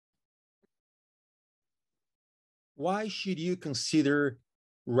Why should you consider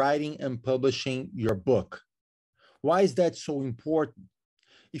writing and publishing your book? Why is that so important?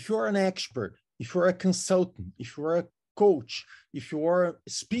 If you're an expert, if you're a consultant, if you're a coach, if you're a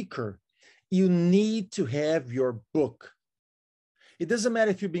speaker, you need to have your book. It doesn't matter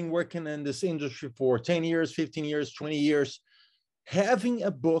if you've been working in this industry for 10 years, 15 years, 20 years. Having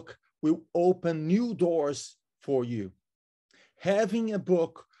a book will open new doors for you. Having a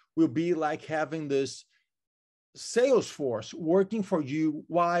book will be like having this sales force working for you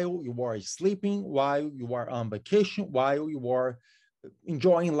while you are sleeping, while you are on vacation, while you are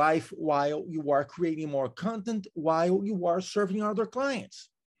enjoying life, while you are creating more content, while you are serving other clients.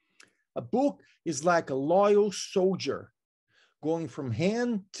 A book is like a loyal soldier going from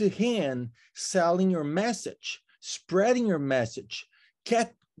hand to hand, selling your message, spreading your message,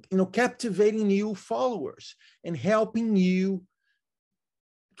 captivating new followers and helping you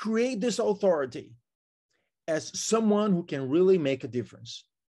create this authority as someone who can really make a difference.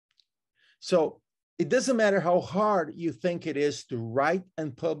 So it doesn't matter how hard you think it is to write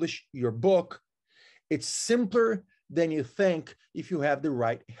and publish your book. It's simpler than you think if you have the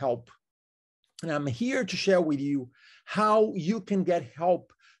right help. And I'm here to share with you how you can get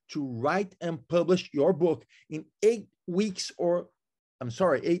help to write and publish your book in 8 weeks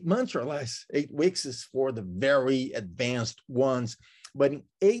 8 months or less. 8 weeks is for the very advanced ones, but in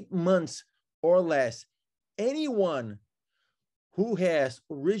 8 months or less, anyone who has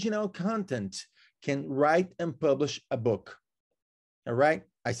original content can write and publish a book. All right.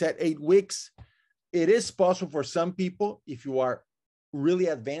 I said 8 weeks. It is possible for some people. If you are really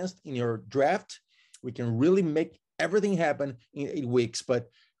advanced in your draft, we can really make everything happen in 8 weeks.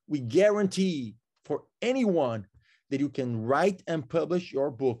 But we guarantee for anyone that you can write and publish your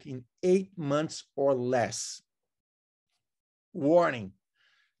book in 8 months or less. Warning,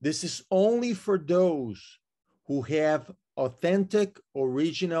 this is only for those who have authentic,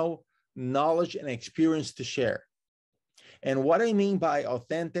 original knowledge and experience to share. And what I mean by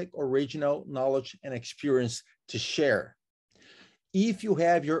authentic, original knowledge and experience to share, if you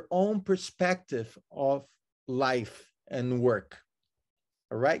have your own perspective of life and work,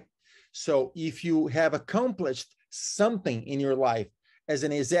 all right? So if you have accomplished something in your life as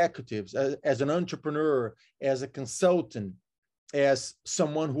an executive, as an entrepreneur, as a consultant, as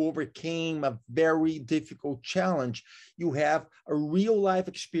someone who overcame a very difficult challenge, you have a real life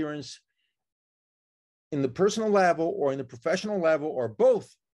experience in the personal level or in the professional level or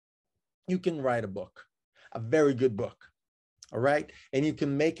both, you can write a book, a very good book, all right? And you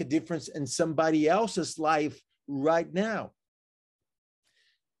can make a difference in somebody else's life right now.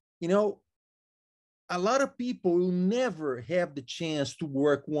 You know, a lot of people will never have the chance to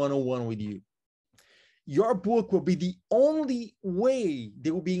work one-on-one with you. Your book will be the only way they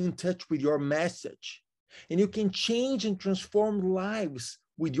will be in touch with your message. And you can change and transform lives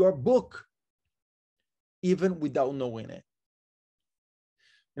with your book, even without knowing it.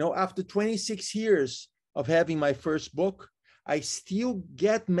 You know, after 26 years of having my first book, I still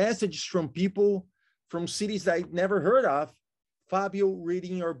get messages from people from cities that I'd never heard of. Fabio,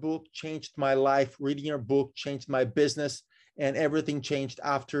 reading your book changed my life. Reading your book changed my business, and everything changed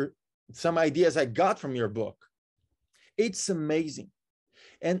after some ideas I got from your book. It's amazing.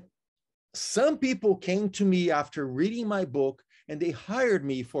 And some people came to me after reading my book and they hired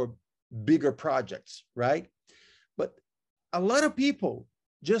me for bigger projects, right? But a lot of people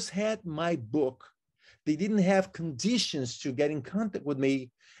just had my book. They didn't have conditions to get in contact with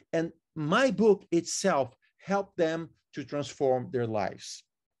me. And my book itself helped them to transform their lives.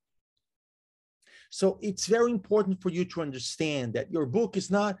 So it's very important for you to understand that your book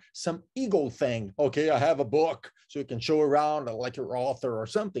is not some ego thing. Okay, I have a book, so you can show around like your author or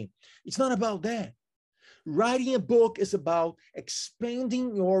something. It's not about that. Writing a book is about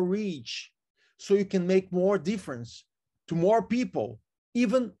expanding your reach so you can make more difference to more people,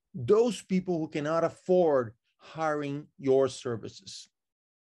 even those people who cannot afford hiring your services.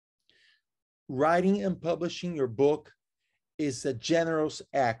 Writing and publishing your book is a generous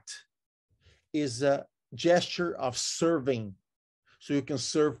act, is a gesture of serving. So you can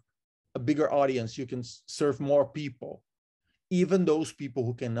serve a bigger audience, you can serve more people, even those people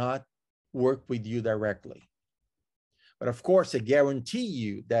who cannot work with you directly. But of course, I guarantee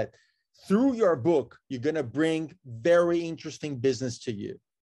you that through your book, you're going to bring very interesting business to you,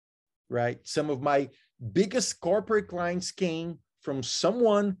 right? Some of my biggest corporate clients came from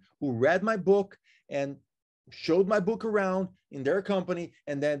someone who read my book and showed my book around in their company,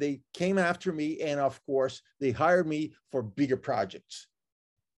 and then they came after me, and of course, they hired me for bigger projects.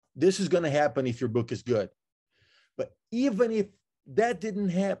 This is going to happen if your book is good. But even if that didn't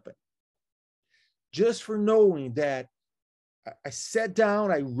happen, just for knowing that I sat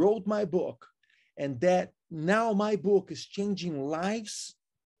down, I wrote my book, and that now my book is changing lives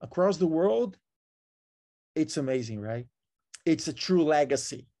across the world. It's amazing, right? It's a true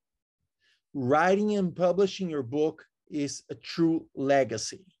legacy. Writing and publishing your book is a true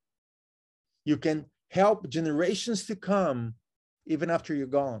legacy. You can help generations to come even after you're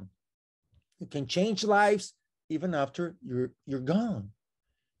gone. You can change lives even after you're gone.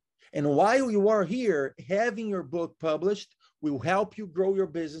 And while you are here, having your book published will help you grow your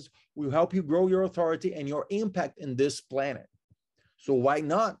business, will help you grow your authority and your impact in this planet. So why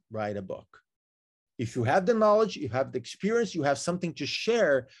not write a book? If you have the knowledge, you have the experience, you have something to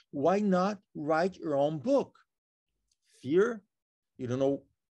share, why not write your own book? Fear? You don't know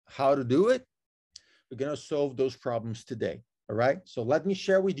how to do it? We're going to solve those problems today. All right. So let me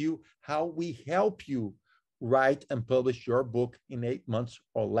share with you how we help you write and publish your book in 8 months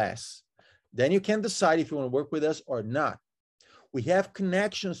or less. Then you can decide if you want to work with us or not. We have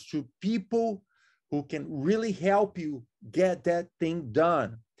connections to people who can really help you get that thing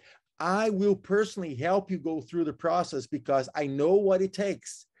done. I will personally help you go through the process because I know what it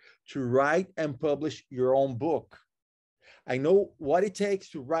takes to write and publish your own book. I know what it takes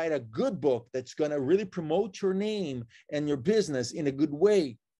to write a good book that's going to really promote your name and your business in a good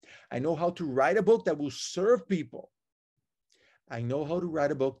way. I know how to write a book that will serve people. I know how to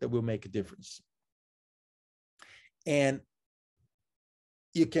write a book that will make a difference. And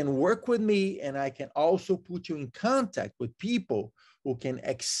you can work with me, and I can also put you in contact with people who can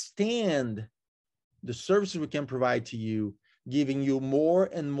extend the services we can provide to you, giving you more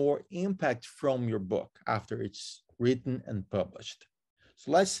and more impact from your book after it's written and published.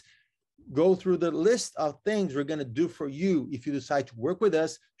 So let's go through the list of things we're going to do for you if you decide to work with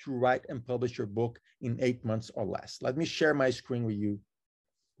us to write and publish your book in 8 months or less. Let me share my screen with you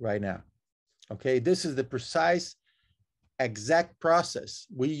right now. Okay, this is the precise, exact process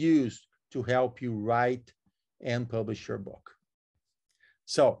we use to help you write and publish your book.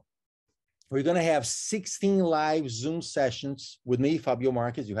 So we're going to have 16 live Zoom sessions with me, Fabio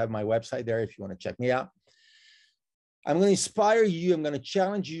Marques. You have my website there if you want to check me out. I'm going to inspire you. I'm going to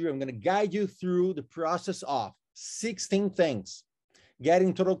challenge you. I'm going to guide you through the process of 16 things.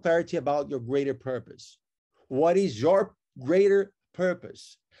 Getting total clarity about your greater purpose. What is your greater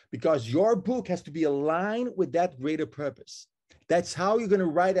purpose? Because your book has to be aligned with that greater purpose. That's how you're going to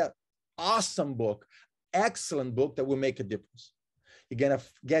write an awesome book, excellent book that will make a difference. You're going to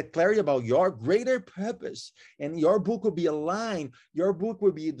get clarity about your greater purpose, and your book will be aligned. Your book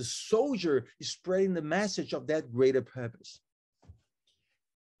will be the soldier spreading the message of that greater purpose.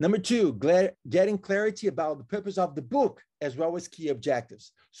 Number two, getting clarity about the purpose of the book as well as key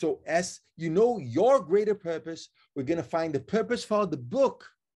objectives. So as you know your greater purpose, we're going to find the purpose for the book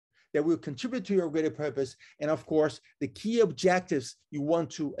that will contribute to your greater purpose. And of course, the key objectives you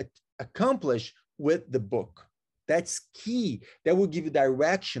want to accomplish with the book. That's key. That will give you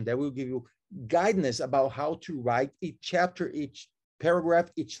direction. That will give you guidance about how to write each chapter, each paragraph,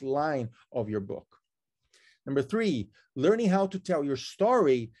 each line of your book. Number three, learning how to tell your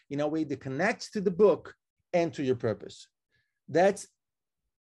story in a way that connects to the book and to your purpose. That's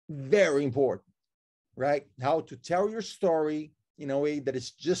very important, right? How to tell your story in a way that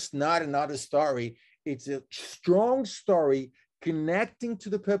it's just not another story. It's a strong story connecting to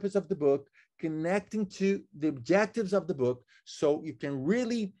the purpose of the book, connecting to the objectives of the book, so you can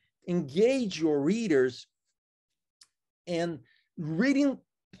really engage your readers and reading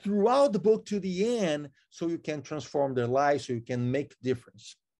throughout the book to the end, so you can transform their lives, so you can make a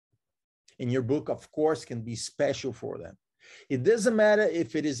difference. And your book, of course, can be special for them. It doesn't matter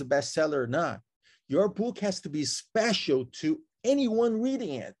if it is a bestseller or not. Your book has to be special to anyone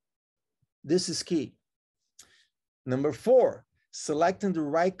reading it. This is key. Number four, selecting the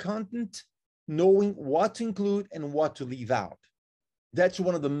right content, knowing what to include and what to leave out. That's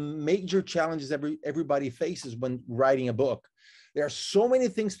one of the major challenges everybody faces when writing a book. There are so many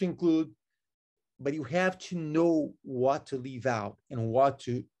things to include, but you have to know what to leave out and what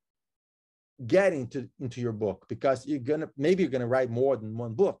to get into your book, because maybe you're gonna write more than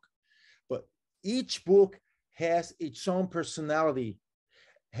one book, but each book has its own personality,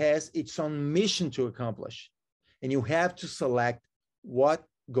 has its own mission to accomplish, and you have to select what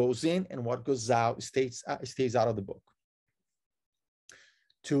goes in and what goes out, stays out of the book,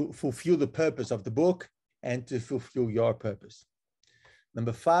 to fulfill the purpose of the book and to fulfill your purpose.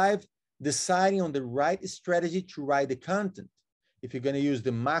 Number five, deciding on the right strategy to write the content. If you're going to use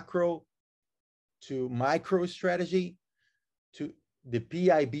the macro to micro strategy, to the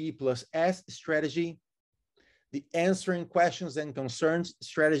PIB plus S strategy, the answering questions and concerns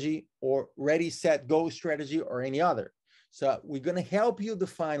strategy, or ready, set, go strategy, or any other. So we're going to help you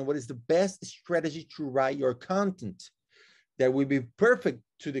define what is the best strategy to write your content that will be perfect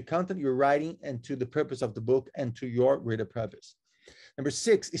to the content you're writing and to the purpose of the book and to your reader purpose. Number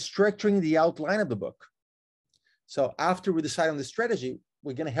 6 is structuring the outline of the book. So after we decide on the strategy,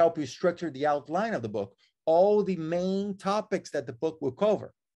 we're going to help you structure the outline of the book, all the main topics that the book will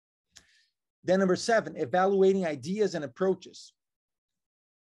cover. Then number 7, evaluating ideas and approaches.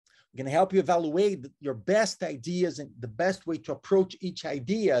 We're going to help you evaluate your best ideas and the best way to approach each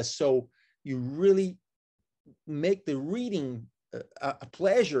idea so you really make the reading a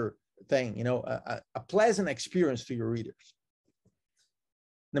pleasure thing, you know, a pleasant experience to your readers.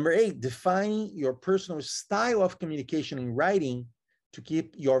 Number 8, defining your personal style of communication in writing to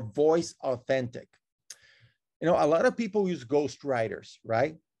keep your voice authentic. You know, a lot of people use ghost writers,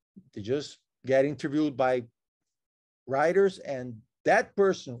 right? They just get interviewed by writers and that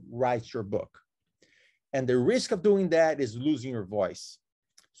person writes your book. And the risk of doing that is losing your voice.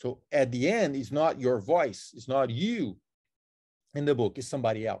 So at the end, it's not your voice. It's not you in the book. It's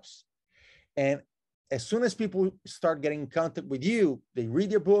somebody else. And as soon as people start getting in contact with you, they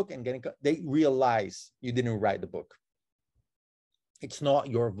read your book and they realize you didn't write the book. It's not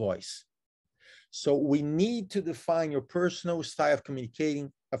your voice. So we need to define your personal style of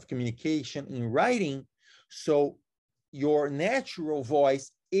communication in writing. So your natural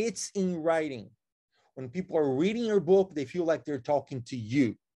voice, it's in writing. When people are reading your book, they feel like they're talking to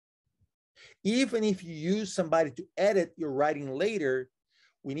you. Even if you use somebody to edit your writing later,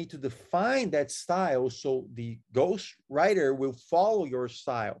 we need to define that style so the ghost writer will follow your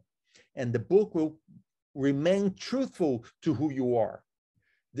style and the book will remain truthful to who you are.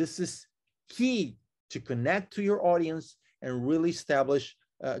 This is key to connect to your audience and really establish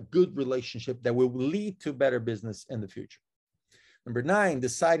a good relationship that will lead to better business in the future. Number 9,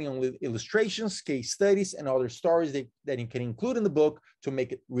 deciding on illustrations, case studies, and other stories that you can include in the book to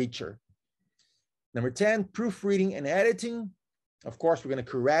make it richer. Number 10, proofreading and editing. Of course, we're going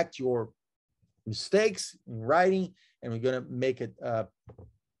to correct your mistakes in writing, and we're going to make it, I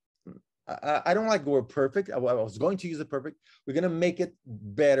don't like the word perfect. I was going to use it perfect. We're going to make it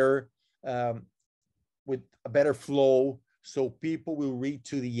better with a better flow so people will read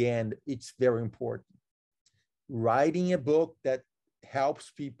to the end. It's very important. Writing a book that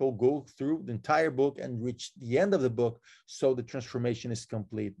helps people go through the entire book and reach the end of the book so the transformation is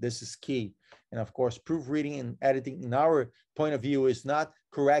complete. This is key. And of course, proofreading and editing, in our point of view, is not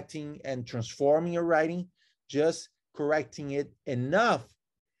correcting and transforming your writing, just correcting it enough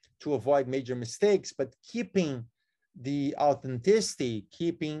to avoid major mistakes, but keeping the authenticity,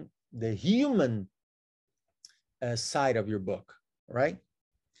 keeping the human side of your book, right?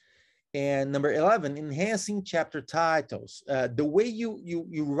 And number 11, enhancing chapter titles. The way you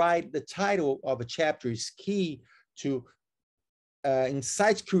write the title of a chapter is key to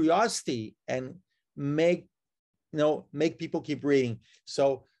incite curiosity and make people keep reading.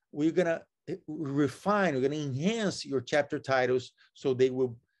 So we're gonna refine, we're gonna enhance your chapter titles so they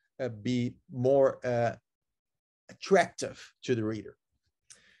will be more attractive to the reader.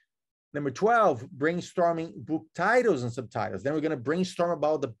 Number 12, brainstorming book titles and subtitles. Then we're going to brainstorm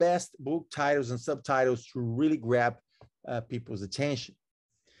about the best book titles and subtitles to really grab people's attention.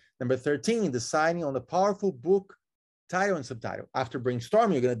 Number 13, deciding on the powerful book title and subtitle. After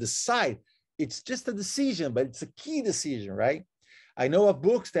brainstorming, you're going to decide. It's just a decision, but it's a key decision, right? I know of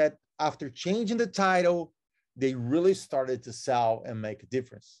books that after changing the title, they really started to sell and make a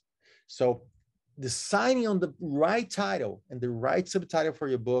difference. So deciding on the right title and the right subtitle for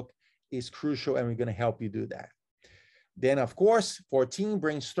your book is crucial, and we're going to help you do that. Then, of course, 14,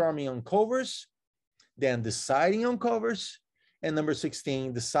 brainstorming on covers, then deciding on covers, and number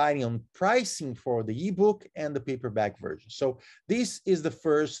 16, deciding on pricing for the ebook and the paperback version. So this is the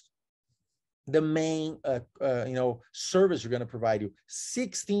main service we're going to provide you.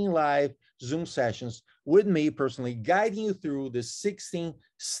 16 live Zoom sessions with me personally, guiding you through the 16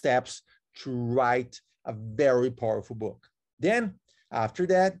 steps to write a very powerful book. Then, after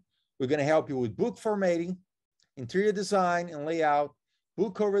that, we're going to help you with book formatting, interior design and layout,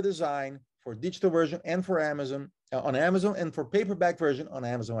 book cover design for digital version and for Amazon, on Amazon, and for paperback version on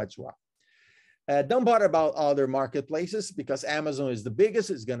Amazon as well. Don't bother about other marketplaces because Amazon is the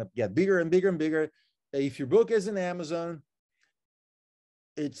biggest. It's going to get bigger and bigger and bigger. If your book is in Amazon,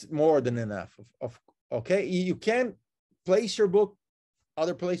 it's more than enough. Okay, you can place your book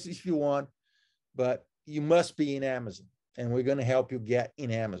other places if you want, but you must be in Amazon, and we're going to help you get in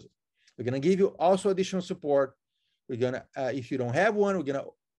Amazon. We're going to give you also additional support. We're going to, if you don't have one, we're going to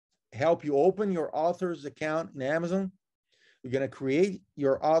help you open your author's account in Amazon. We're going to create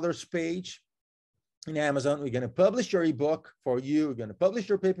your author's page in Amazon. We're going to publish your ebook for you. We're going to publish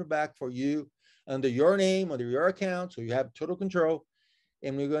your paperback for you under your name, under your account, so you have total control.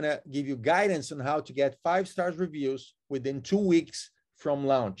 And we're going to give you guidance on how to get 5-star reviews within 2 weeks from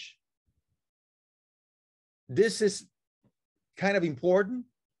launch. This is kind of important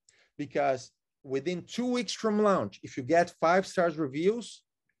because within 2 weeks from launch, if you get 5-star reviews,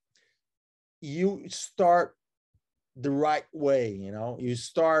 you start the right way. You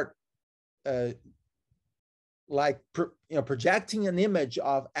start projecting an image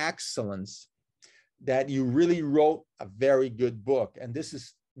of excellence, that you really wrote a very good book. And this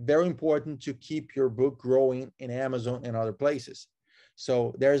is very important to keep your book growing in Amazon and other places.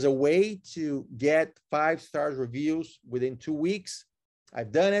 So there's a way to get 5-star reviews within 2 weeks.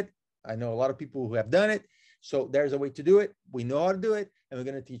 I've done it. I know a lot of people who have done it. So there's a way to do it. We know how to do it, and we're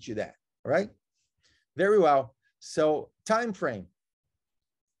going to teach you that. All right? Very well. So time frame.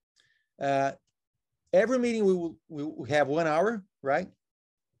 Every meeting we will have 1 hour, right?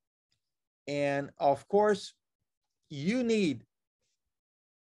 And of course, you need,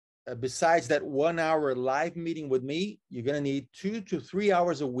 besides that 1 hour live meeting with me, you're going to need 2 to 3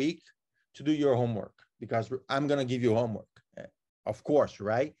 hours a week to do your homework, because I'm going to give you homework, of course,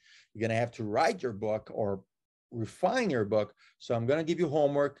 right? You're going to have to write your book or refine your book. So I'm going to give you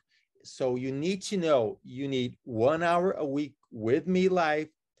homework. So you need to know you need 1 hour a week with me live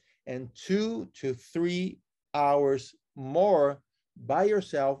and 2 to 3 hours more by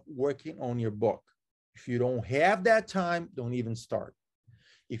yourself working on your book. If you don't have that time, don't even start.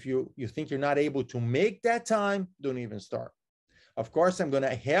 If you think you're not able to make that time, don't even start. Of course, I'm going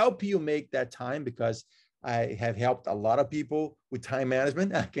to help you make that time because I have helped a lot of people with time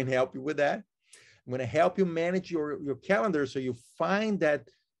management. I can help you with that. I'm going to help you manage your calendar so you find that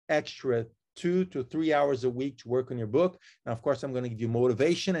extra 2 to 3 hours a week to work on your book. And of course, I'm going to give you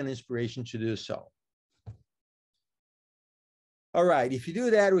motivation and inspiration to do so. All right, if you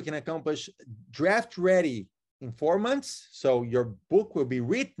do that, we can accomplish draft ready in 4 months. So your book will be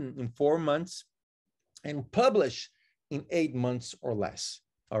written in 4 months and published in 8 months or less.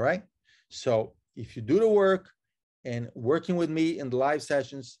 All right. So if you do the work and working with me in the live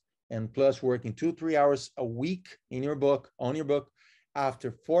sessions, and plus working 2 to 3 hours a week in your book, on your book,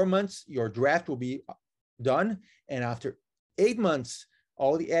 after 4 months, your draft will be done. And after 8 months,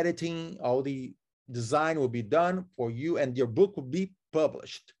 all the editing, all the design will be done for you, and your book will be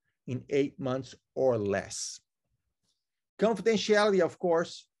published in 8 months or less. Confidentiality, of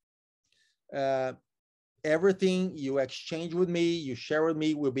course. Everything you exchange with me, you share with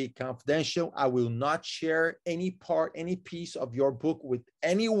me, will be confidential. I will not share any part, any piece of your book with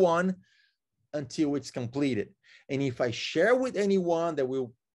anyone until it's completed. And if I share with anyone that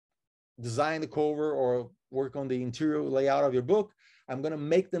will design the cover or work on the interior layout of your book, I'm going to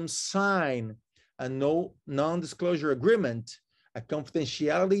make them sign a non-disclosure agreement, a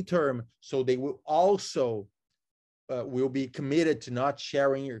confidentiality term, so they will also will be committed to not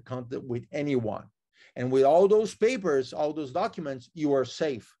sharing your content with anyone. And with all those papers, all those documents, you are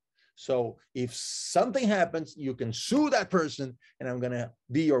safe. So if something happens, you can sue that person, and I'm going to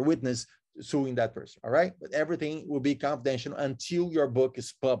be your witness suing that person. All right. But everything will be confidential until your book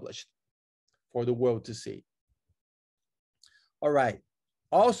is published for the world to see. All right.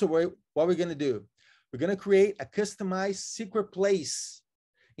 Also, what we're going to do, we're going to create a customized secret place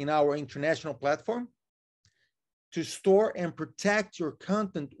in our international platform to store and protect your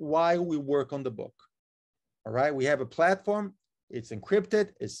content while we work on the book. All right. We have a platform. It's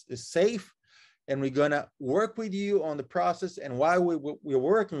encrypted. It's safe. And we're going to work with you on the process. And while we're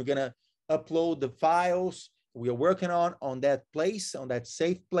working, we're going to upload the files we are working on that place, on that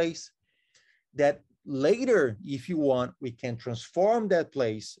safe place, that later, if you want, we can transform that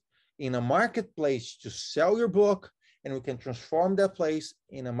place in a marketplace to sell your book, and we can transform that place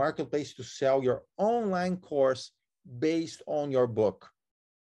in a marketplace to sell your online course based on your book.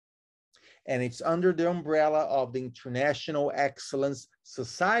 And it's under the umbrella of the International Excellence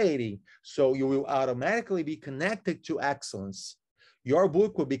Society. So you will automatically be connected to excellence. Your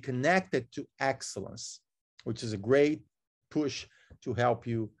book will be connected to excellence, which is a great push to help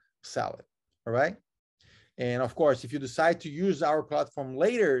you sell it. All right. And of course, if you decide to use our platform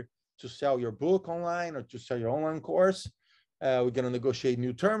later to sell your book online or to sell your online course, we're going to negotiate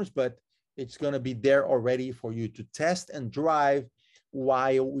new terms, but it's going to be there already for you to test and drive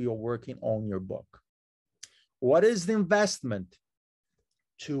while we are working on your book. What is the investment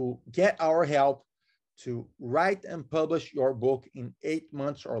to get our help to write and publish your book in 8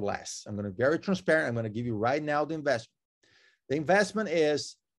 months or less? I'm going to be very transparent. I'm going to give you right now the investment. The investment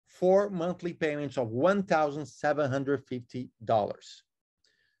is 4 monthly payments of $1,750.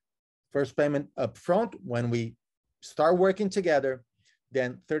 First payment up front when we start working together,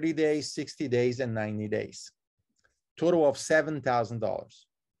 then 30 days, 60 days, and 90 days. Total of $7,000.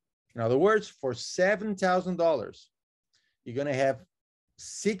 In other words, for $7,000, you're going to have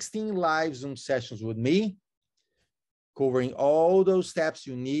 16 live Zoom sessions with me, covering all those steps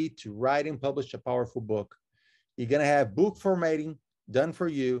you need to write and publish a powerful book. You're going to have book formatting done for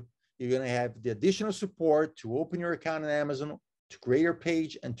you. You're going to have the additional support to open your account on Amazon, to create your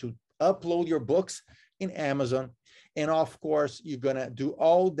page, and to upload your books in Amazon. And of course, you're going to do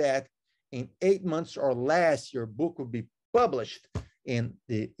all that in 8 months or less. Your book will be published in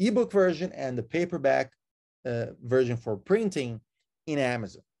the ebook version and the paperback version for printing in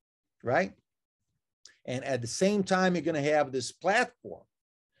Amazon, right? And at the same time, you're going to have this platform.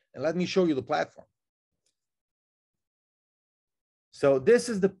 And let me show you the platform. So this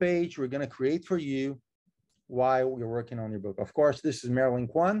is the page we're going to create for you while you're working on your book. Of course, this is Marilyn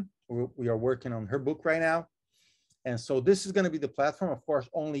Kwan. We are working on her book right now. And so this is going to be the platform. Of course,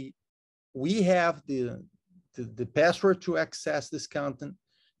 only we have the password to access this content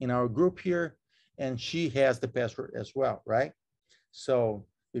in our group here. And she has the password as well, right? So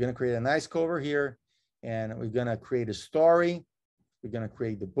we're going to create a nice cover here. And we're going to create a story. We're going to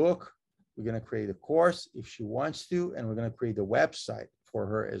create the book. We're going to create a course if she wants to. And we're going to create the website for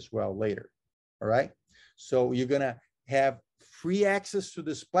her as well later. All right. So you're going to have free access to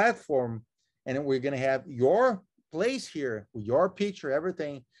this platform. And we're going to have your place here with your picture,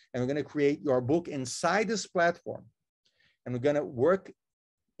 everything. And we're going to create your book inside this platform. And we're going to work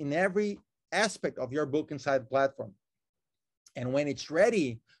in every aspect of your book inside the platform. And when it's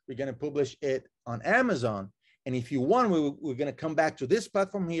ready, we're going to publish it on Amazon. And if you want, we're going to come back to this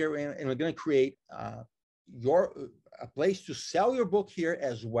platform here, and we're going to create a place to sell your book here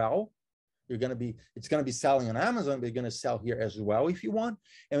as well. It's going to be selling on Amazon, but you're going to sell here as well if you want.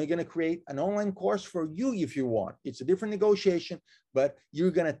 And we're going to create an online course for you if you want. It's a different negotiation, but you're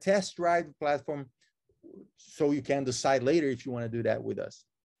going to test drive the platform so you can decide later if you want to do that with us.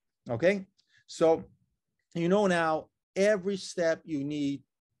 Okay? So you know now every step you need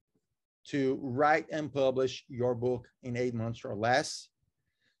to write and publish your book in 8 months or less.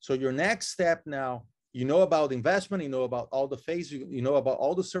 So your next step now, you know about investment, you know about all the phases, you know about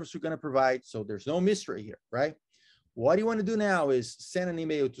all the services you're going to provide. So there's no mystery here, right? What you want to do now is send an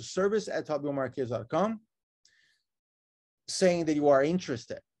email to service@fabiomarques.com saying that you are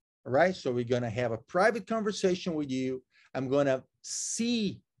interested, all right? So we're going to have a private conversation with you. I'm going to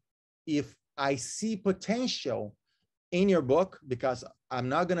see if I see potential in your book, because I'm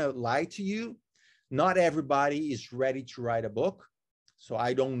not going to lie to you. Not everybody is ready to write a book. So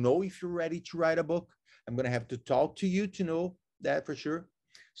I don't know if you're ready to write a book. I'm going to have to talk to you to know that for sure.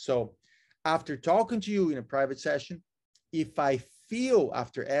 So after talking to you in a private session, if I feel,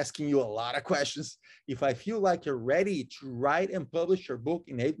 after asking you a lot of questions, if I feel like you're ready to write and publish your book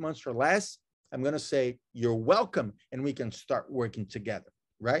in 8 months or less, I'm going to say, you're welcome, and we can start working together,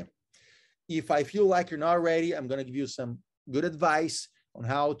 right? If I feel like you're not ready, I'm going to give you some good advice on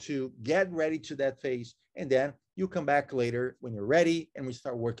how to get ready to that phase. And then you come back later when you're ready and we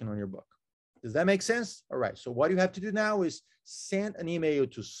start working on your book. Does that make sense? All right. So what you have to do now is send an email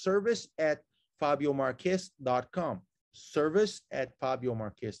to service@fabiomarques.com,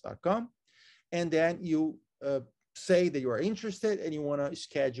 service@fabiomarques.com. And then you say that you are interested and you want to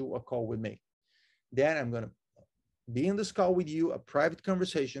schedule a call with me. Then I'm going to be in this call with you, a private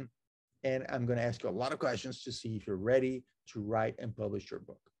conversation. And I'm going to ask you a lot of questions to see if you're ready to write and publish your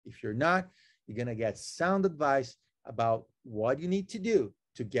book. If you're not, you're going to get sound advice about what you need to do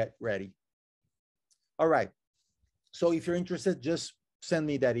to get ready. All right. So if you're interested, just send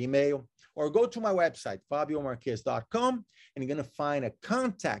me that email or go to my website, fabiomarques.com, and you're going to find a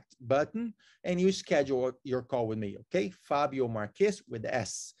contact button and you schedule your call with me. Okay. Fabio Marques with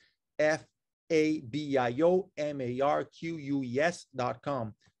S,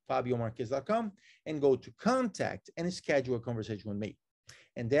 FABIOMARQUES.com. FabioMarques.com, and go to contact and schedule a conversation with me.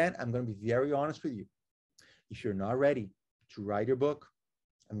 And then I'm going to be very honest with you. If you're not ready to write your book,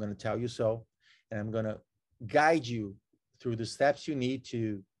 I'm going to tell you so. And I'm going to guide you through the steps you need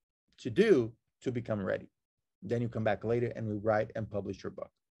to do to become ready. Then you come back later and we write and publish your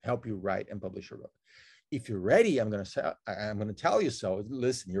book, help you write and publish your book. If you're ready, I'm going to tell you so.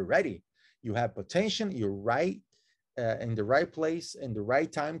 Listen, you're ready. You have potential. You're right. In the right place, in the right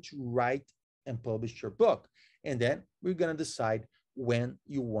time to write and publish your book. And then we're going to decide when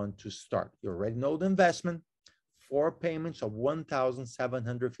you want to start. You already know the investment, 4 payments of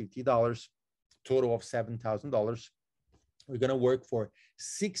 $1,750, total of $7,000. We're going to work for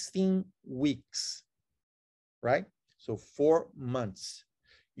 16 weeks, right? So 4 months.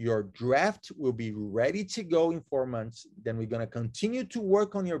 Your draft will be ready to go in 4 months. Then we're going to continue to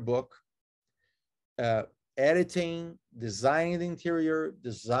work on your book, editing, designing the interior,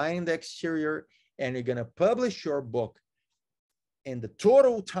 designing the exterior, and you're going to publish your book in the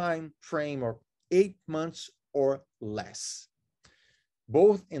total time frame of 8 months or less,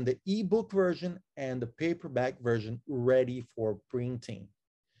 both in the ebook version and the paperback version, ready for printing.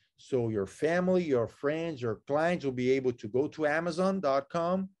 So your family, your friends, your clients will be able to go to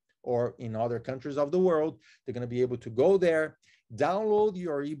Amazon.com, or in other countries of the world, they're going to be able to go there, download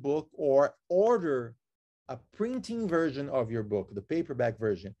your ebook, or order a printing version of your book, the paperback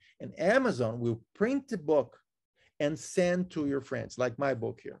version. And Amazon will print the book and send to your friends, like my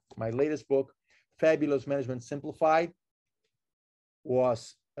book here. My latest book, Fabulous Management Simplified,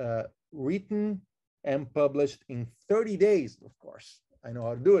 was written and published in 30 days, of course. I know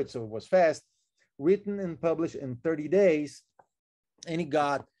how to do it, so it was fast. Written and published in 30 days, and it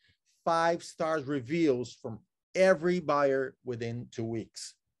got 5-star reviews from every buyer within 2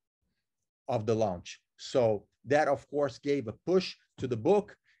 weeks of the launch. So that, of course, gave a push to the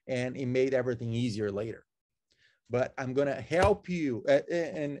book, and it made everything easier later. But I'm going to help you.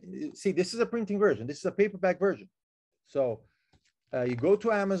 And see, this is a printing version. This is a paperback version. So you go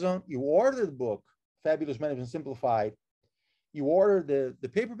to Amazon, you order the book, Fabulous Management Simplified. You order the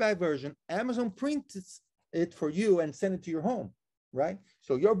paperback version. Amazon prints it for you and send it to your home, right?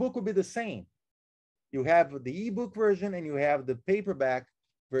 So your book will be the same. You have the ebook version and you have the paperback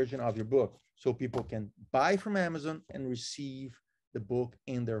version of your book. So people can buy from Amazon and receive the book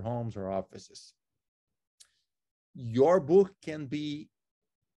in their homes or offices. Your book can be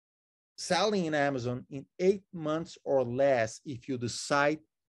selling in Amazon in 8 months or less if you decide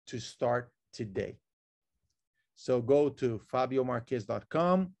to start today. So go to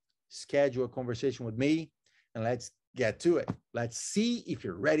FabioMarques.com, schedule a conversation with me, and let's get to it. Let's see if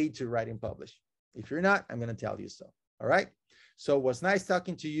you're ready to write and publish. If you're not, I'm going to tell you so. All right? So it was nice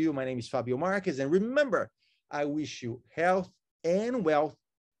talking to you. My name is Fabio Marques. And remember, I wish you health and wealth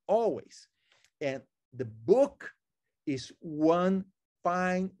always. And the book is one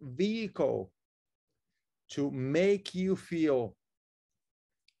fine vehicle to make you feel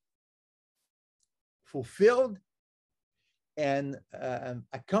fulfilled and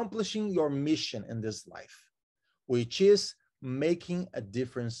accomplishing your mission in this life, which is making a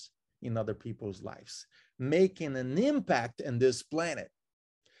difference in other people's lives, making an impact in this planet.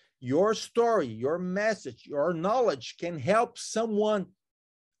 Your story, your message, your knowledge can help someone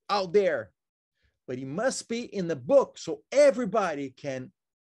out there, but it must be in the book so everybody can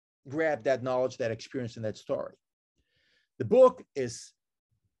grab that knowledge, that experience, and that story. The book is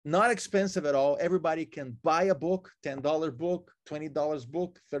not expensive at all. Everybody can buy a book, $10 book, $20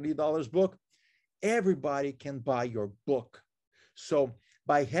 book, $30 book. Everybody can buy your book. So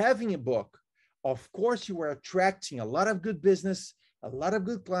by having a book, of course, you are attracting a lot of good business, a lot of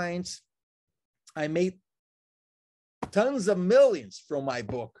good clients. I made tons of millions from my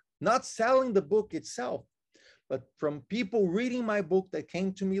book, not selling the book itself, but from people reading my book that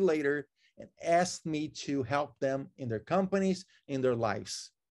came to me later and asked me to help them in their companies, in their lives.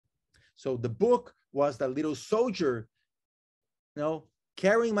 So the book was that little soldier,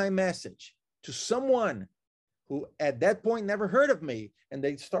 carrying my message to someone who at that point never heard of me, and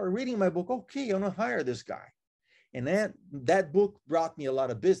they started reading my book. Okay, I'm gonna hire this guy. And then that book brought me a lot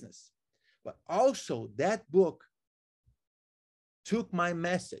of business. But also that book took my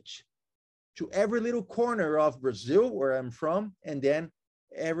message to every little corner of Brazil, where I'm from, and then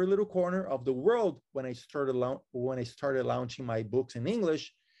every little corner of the world when I started launching my books in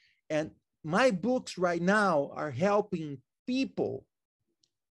English. And my books right now are helping people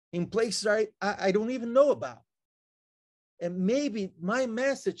in places I don't even know about. And maybe my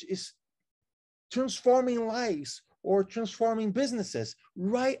message is transforming lives or transforming businesses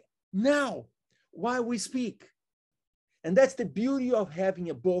right now while we speak. And that's the beauty of having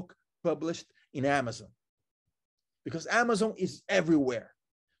a book published in Amazon, because Amazon is everywhere.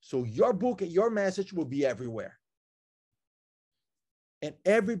 So your book and your message will be everywhere. And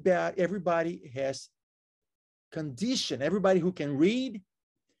everybody has condition. Everybody who can read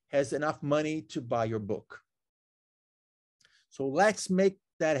has enough money to buy your book. So let's make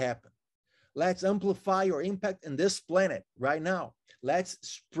that happen. Let's amplify your impact in this planet right now. Let's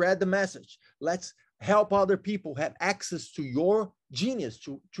spread the message. Let's help other people have access to your genius,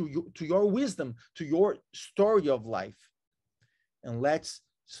 to your wisdom, to your story of life. And let's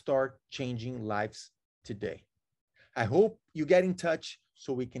start changing lives today. I hope you get in touch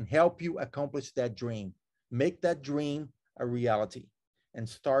so we can help you accomplish that dream. Make that dream a reality and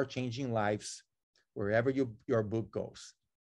start changing lives wherever your book goes.